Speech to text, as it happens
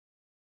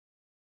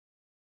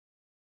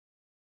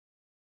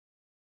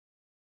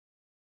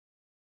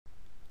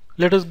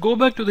Let us go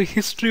back to the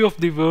history of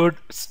the word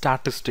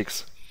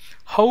statistics.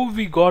 How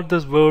we got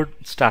this word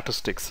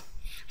statistics?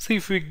 See,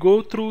 if we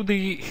go through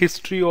the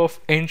history of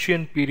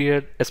ancient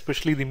period,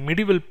 especially the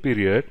medieval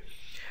period,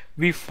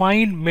 we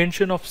find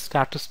mention of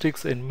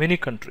statistics in many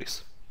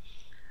countries.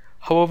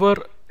 However,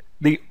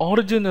 the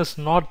origin is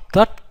not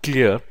that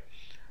clear.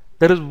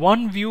 There is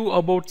one view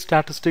about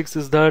statistics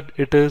is that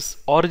it is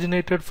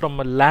originated from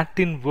a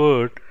Latin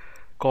word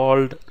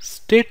called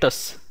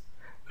status.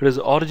 It is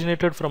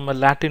originated from a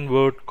Latin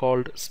word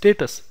called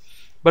status.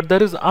 But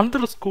there is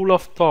another school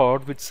of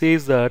thought which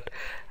says that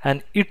there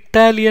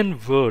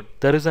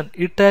is an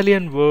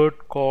Italian word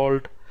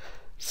called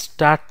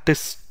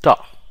statista.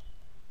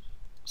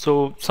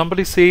 So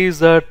somebody says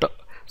that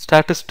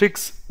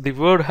statistics, the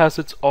word has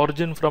its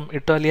origin from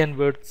Italian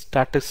word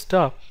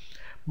statista,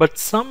 but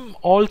some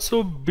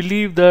also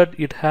believe that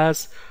it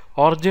has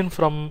origin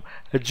from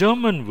a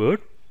German word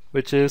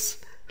which is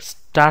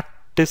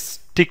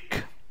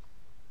statistic,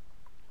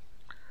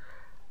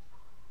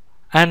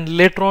 and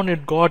later on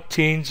it got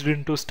changed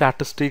into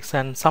statistics,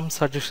 and some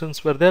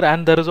suggestions were there.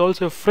 And there is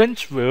also a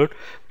French word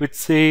which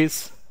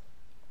says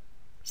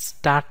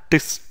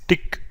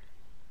statistic.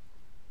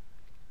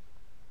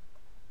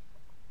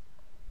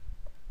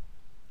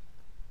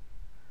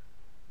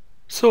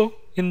 So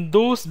in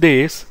those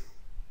days,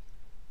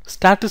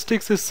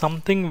 statistics is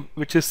something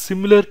which is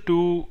similar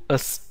to a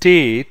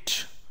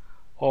state,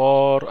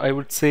 or I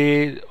would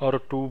say, or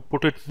to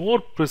put it more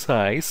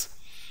precise,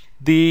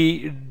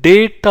 the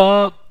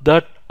data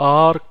that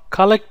are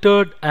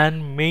collected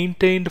and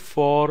maintained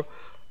for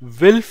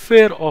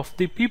welfare of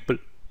the people.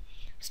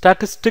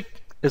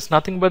 Statistic is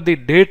nothing but the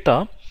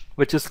data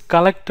which is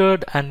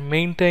collected and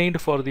maintained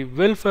for the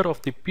welfare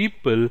of the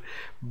people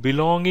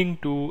belonging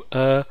to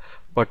a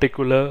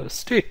particular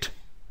state.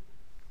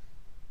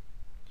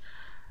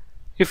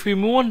 If we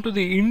move on to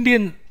the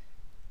Indian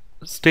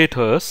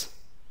status,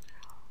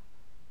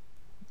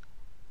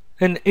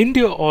 in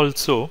India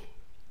also,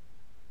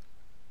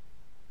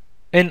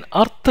 in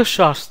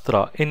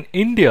Arthashastra, in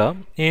India,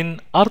 in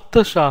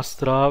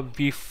Arthashastra,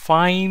 we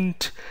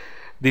find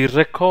the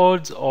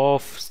records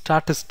of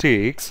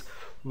statistics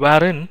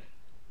wherein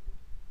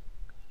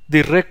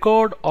the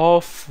record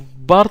of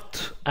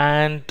birth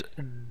and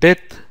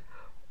death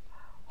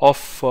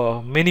of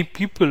many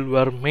people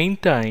were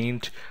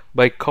maintained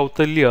by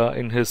Kautilya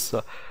in his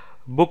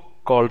book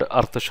called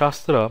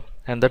Arthashastra,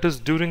 and that is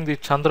during the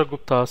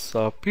Chandragupta's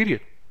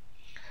period.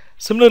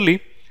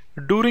 Similarly,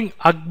 during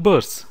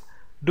Akbar's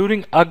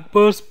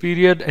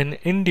period in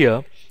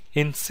India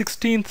in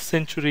 16th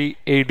century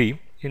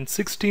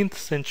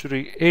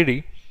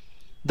AD,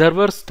 there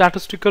were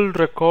statistical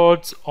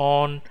records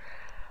on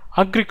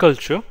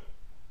agriculture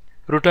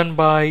written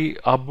by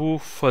Abu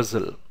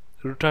Fazl.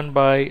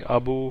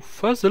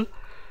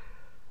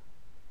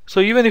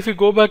 So even if we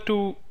go back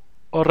to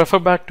or refer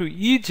back to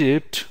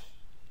Egypt,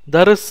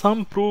 there is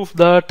some proof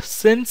that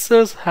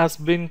census has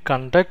been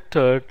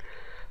conducted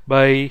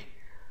by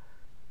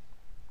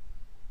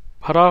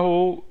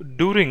Pharaoh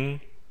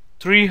during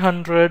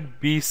 300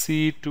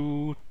 BC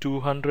to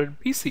 200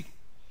 BC.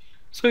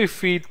 So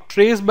if we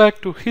trace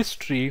back to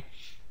history,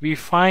 we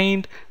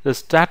find the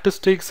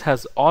statistics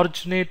has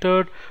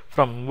originated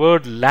from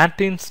word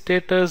Latin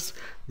status.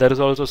 There is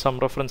also some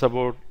reference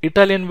about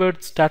Italian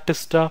word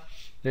statista,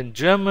 then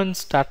German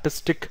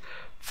statistic,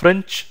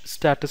 French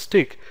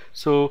statistic.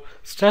 So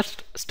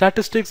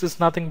statistics is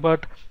nothing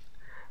but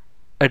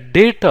a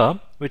data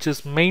which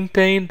is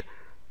maintained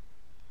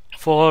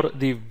for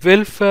the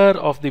welfare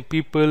of the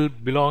people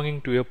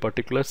belonging to a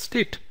particular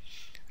state.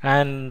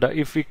 And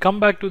if we come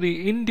back to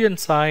the Indian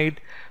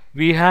side,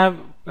 we have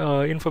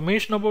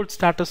information about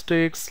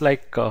statistics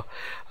like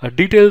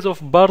details of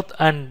birth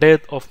and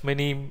death of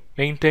many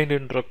maintained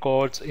in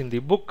records in the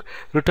book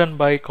written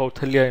by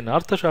Kautilya in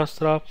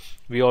Arthashastra.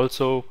 We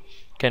also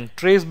can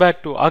trace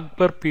back to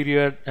Akbar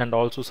period and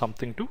also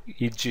something to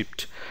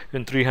Egypt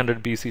in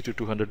 300 BC to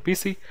 200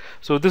 BC.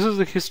 So this is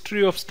the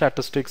history of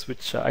statistics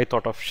which I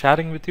thought of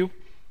sharing with you.